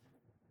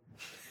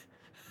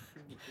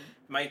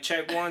 Mic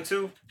check 1,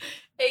 2.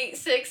 8,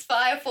 6,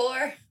 5,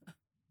 4.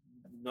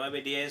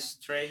 9, 10,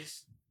 3.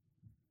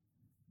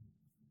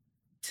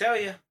 Tell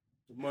ya.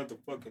 The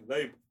motherfucking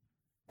label.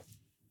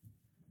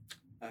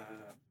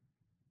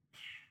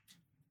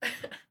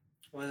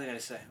 What was I gonna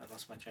say? I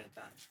lost my train of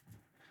thought.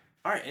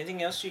 All right.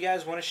 Anything else you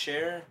guys want to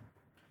share?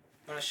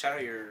 Want to shout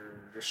out your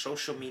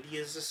social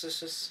medias?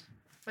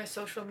 My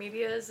social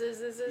media is.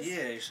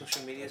 Yeah, your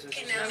social medias.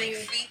 Can I make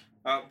sweet?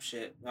 Oh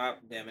shit! Oh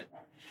damn it!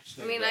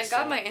 I mean, I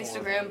got my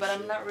Instagram, but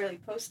I'm not really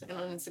posting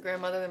on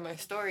Instagram other than my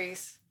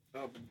stories.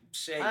 Oh, but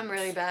say I'm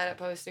really bad at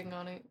posting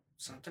on it.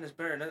 Something is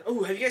better.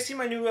 Oh, have you guys seen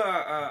my new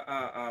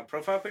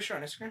profile picture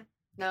on Instagram?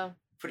 No.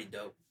 Pretty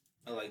dope.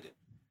 I liked it.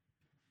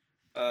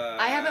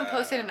 I haven't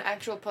posted an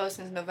actual post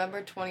since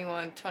November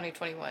 21,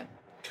 2021. God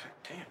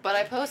damn. But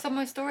I post on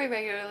my story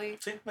regularly.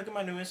 See, look at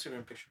my new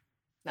Instagram picture.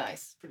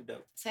 Nice. Pretty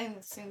dope.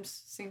 Seems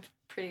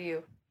pretty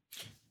you.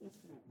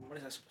 What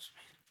is that supposed to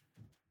mean?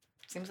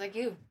 Seems like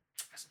you.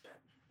 That's bad.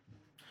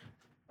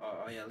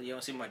 Oh yeah, you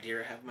want to see my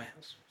deer I have in my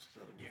house? It's a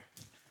little deer.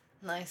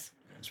 Nice.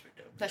 That's pretty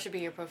dope. That should be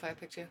your profile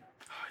picture.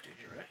 Oh, dude,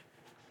 you're right.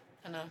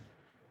 I know.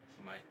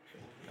 Might.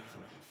 I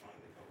don't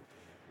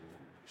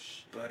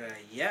know. But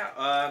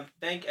yeah.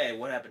 Hey,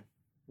 what happened?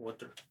 What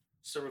the?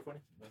 Still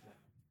recording?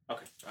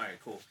 Okay. All right.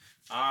 Cool.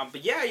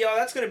 But yeah, y'all,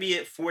 that's gonna be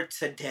it for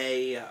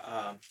today.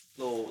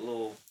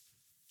 Little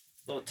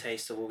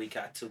taste of what we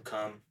got to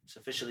come. It's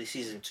officially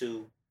season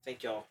 2.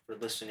 Thank y'all for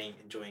listening,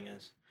 enjoying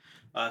us.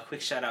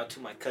 Quick shout out to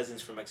my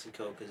cousins from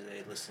Mexico because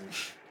they listen.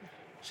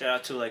 Shout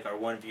out to like our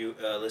one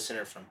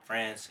listener from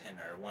France and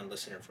our one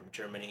listener from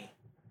Germany.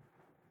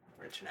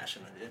 We're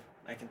international, dude.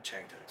 I can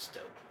check that. It's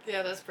dope.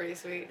 Yeah, that's pretty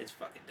sweet. It's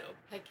fucking dope.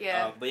 Heck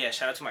yeah. But yeah,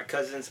 shout out to my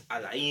cousins,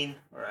 Alain,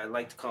 or I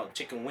like to call him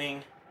Chicken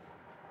Wing,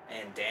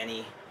 and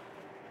Danny.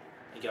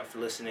 Thank y'all for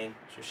listening.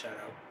 So shout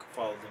out. Go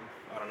follow them.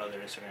 I don't know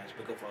their Instagrams,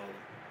 but go follow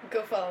them.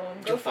 Go follow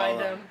him. Go You'll find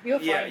follow him. You'll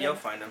find him. you'll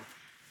find them.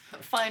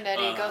 Find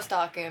Eddie. Go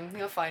stalk him.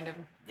 You'll find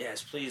him.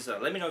 Yes, please.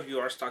 Let me know if you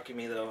are stalking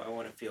me, though. I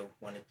want to feel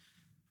wanted.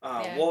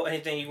 Yeah. Well,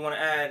 anything you want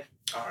to add?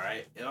 All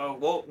right.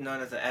 Well,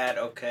 none to add.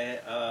 Okay.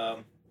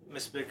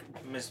 Miss.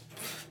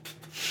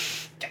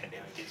 Goddamn,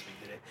 it gets me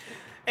today.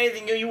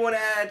 Anything you want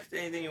to add?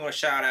 Anything you want to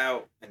shout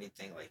out?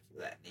 Anything like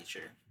that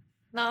nature?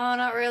 No,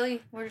 not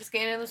really. We're just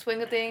getting in the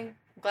swing of things.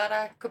 Glad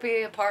I could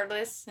be a part of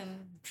this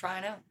and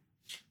trying out.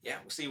 Yeah,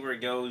 we'll see where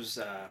it goes.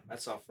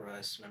 That's all for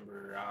us.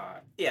 Remember,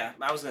 yeah,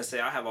 I was gonna say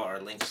I'll have all our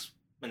links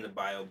in the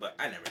bio, but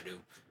I never do.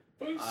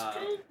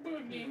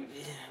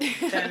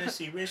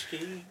 Tennessee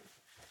Whiskey.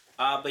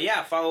 But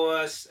yeah, follow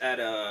us at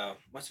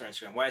what's our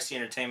Instagram? YSC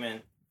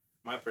Entertainment.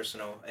 My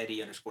personal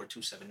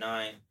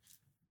Eddie_279.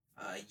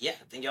 Yeah,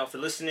 thank y'all for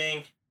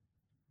listening.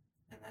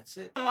 And that's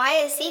it.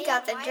 YSC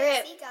got the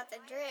drip.